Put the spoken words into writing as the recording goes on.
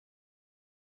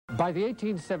By the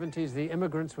 1870s, the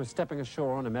immigrants were stepping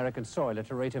ashore on American soil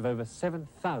at a rate of over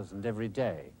 7,000 every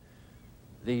day.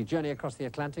 The journey across the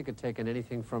Atlantic had taken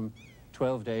anything from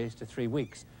 12 days to 3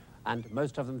 weeks, and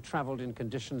most of them traveled in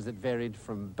conditions that varied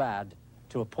from bad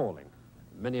to appalling.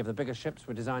 Many of the bigger ships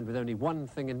were designed with only one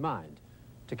thing in mind,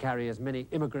 to carry as many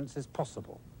immigrants as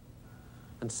possible.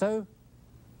 And so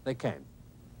they came,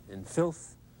 in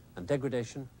filth and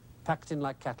degradation, packed in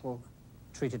like cattle,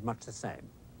 treated much the same.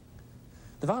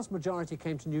 The vast majority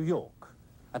came to New York,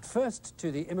 at first to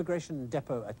the immigration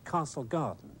depot at Castle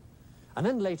Garden, and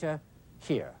then later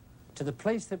here, to the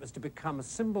place that was to become a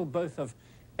symbol both of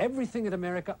everything that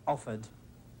America offered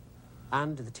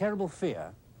and the terrible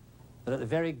fear that at the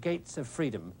very gates of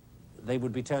freedom they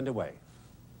would be turned away,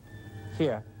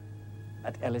 here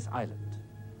at Ellis Island.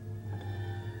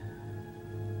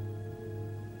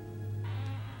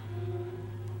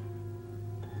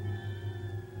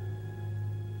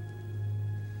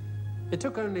 It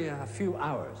took only a few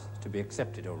hours to be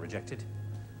accepted or rejected,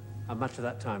 and much of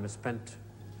that time was spent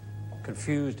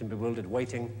confused and bewildered,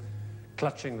 waiting,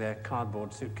 clutching their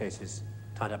cardboard suitcases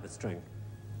tied up with string,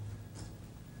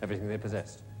 everything they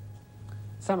possessed.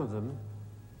 Some of them,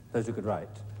 those who could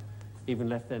write, even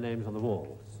left their names on the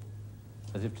walls,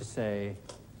 as if to say,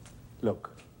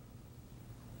 look,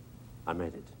 I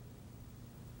made it.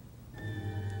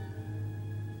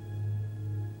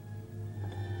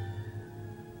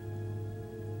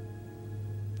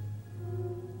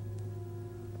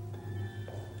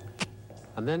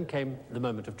 And then came the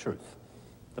moment of truth,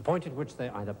 the point at which they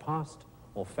either passed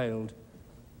or failed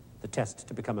the test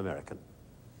to become American.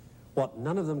 What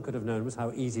none of them could have known was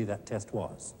how easy that test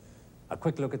was. A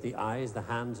quick look at the eyes, the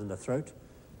hands, and the throat,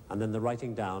 and then the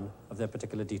writing down of their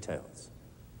particular details.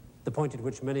 The point at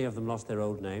which many of them lost their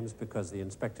old names because the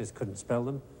inspectors couldn't spell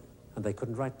them and they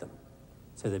couldn't write them.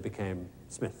 So they became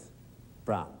Smith,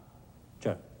 Brown,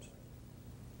 Jones.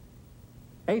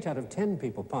 8 out of 10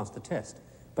 people passed the test.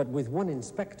 But with one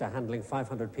inspector handling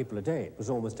 500 people a day, it was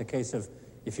almost a case of,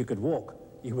 if you could walk,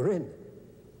 you were in.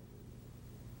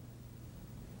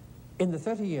 In the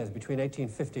 30 years between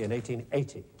 1850 and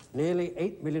 1880, nearly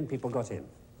 8 million people got in.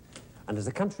 And as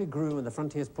the country grew and the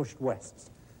frontiers pushed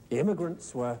west, the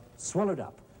immigrants were swallowed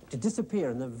up to disappear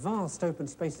in the vast open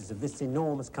spaces of this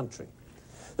enormous country.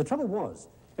 The trouble was,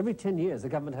 every 10 years the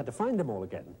government had to find them all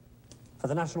again for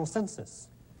the national census.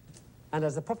 And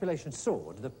as the population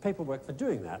soared, the paperwork for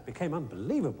doing that became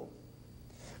unbelievable.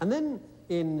 And then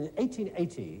in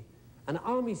 1880, an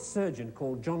army surgeon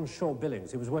called John Shaw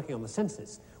Billings, who was working on the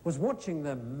census, was watching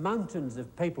the mountains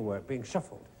of paperwork being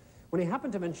shuffled when he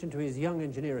happened to mention to his young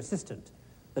engineer assistant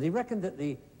that he reckoned that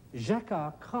the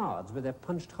Jacquard cards with their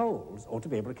punched holes ought to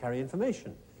be able to carry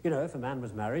information. You know, if a man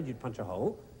was married, you'd punch a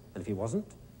hole, and if he wasn't,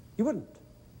 you wouldn't.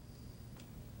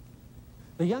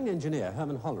 The young engineer,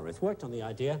 Herman Hollerith, worked on the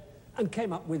idea and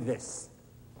came up with this.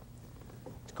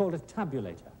 It's called a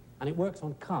tabulator, and it works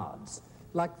on cards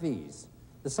like these,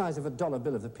 the size of a dollar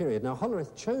bill of the period. Now,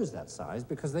 Hollerith chose that size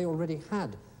because they already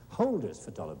had holders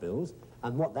for dollar bills,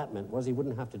 and what that meant was he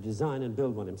wouldn't have to design and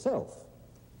build one himself.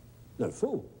 No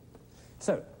fool.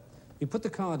 So, you put the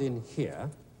card in here.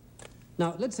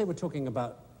 Now, let's say we're talking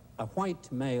about a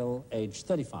white male, aged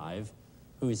 35,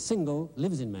 who is single,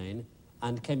 lives in Maine,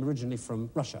 and came originally from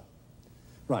Russia.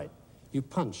 Right, you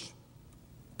punch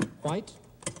white,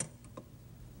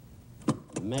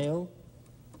 male,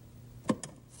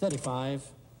 35,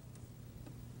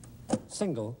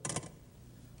 single,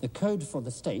 the code for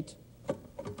the state,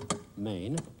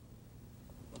 Maine,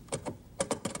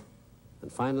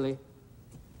 and finally,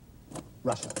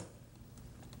 Russia.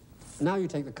 Now you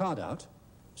take the card out,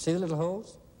 see the little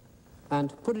holes,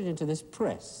 and put it into this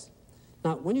press.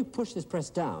 Now, when you push this press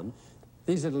down,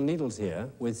 these little needles here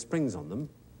with springs on them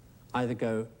either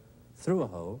go through a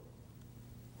hole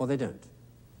or they don't.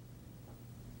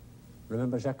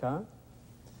 Remember Jacquard?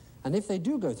 And if they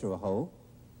do go through a hole,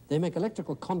 they make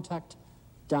electrical contact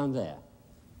down there.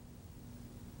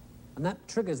 And that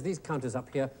triggers these counters up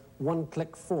here 1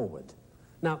 click forward.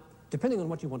 Now, depending on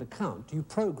what you want to count, you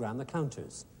program the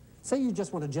counters. Say you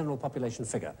just want a general population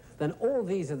figure, then all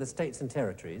these are the states and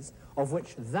territories, of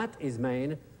which that is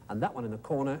Maine, and that one in the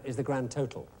corner is the grand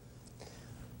total.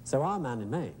 So our man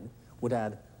in Maine would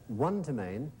add 1 to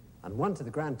Maine and 1 to the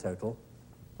grand total,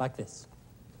 like this.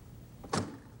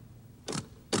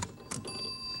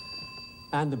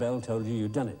 And the bell told you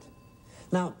you'd done it.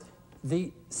 Now,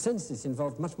 the census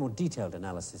involved much more detailed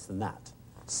analysis than that.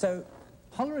 So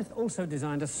Hollerith also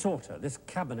designed a sorter, this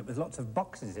cabinet with lots of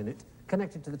boxes in it,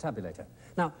 connected to the tabulator.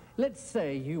 Now, let's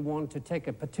say you want to take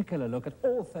a particular look at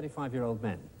all 35-year-old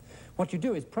men. What you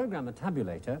do is program the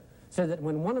tabulator so that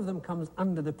when one of them comes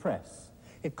under the press,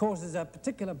 it causes a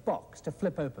particular box to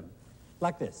flip open,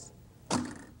 like this.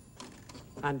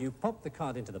 And you pop the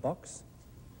card into the box,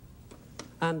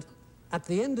 and at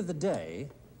the end of the day,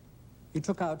 you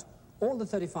took out all the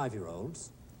 35-year-olds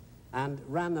and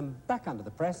ran them back under the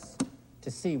press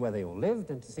to see where they all lived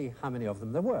and to see how many of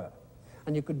them there were.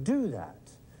 And you could do that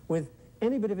with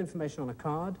any bit of information on a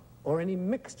card or any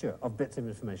mixture of bits of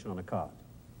information on a card.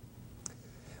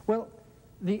 Well,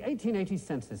 the 1880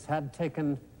 census had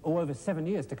taken over 7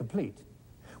 years to complete.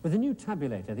 With the new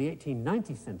tabulator, the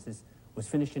 1890 census was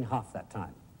finished in half that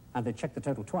time, and they checked the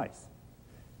total twice.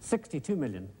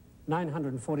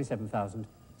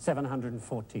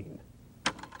 62,947,714.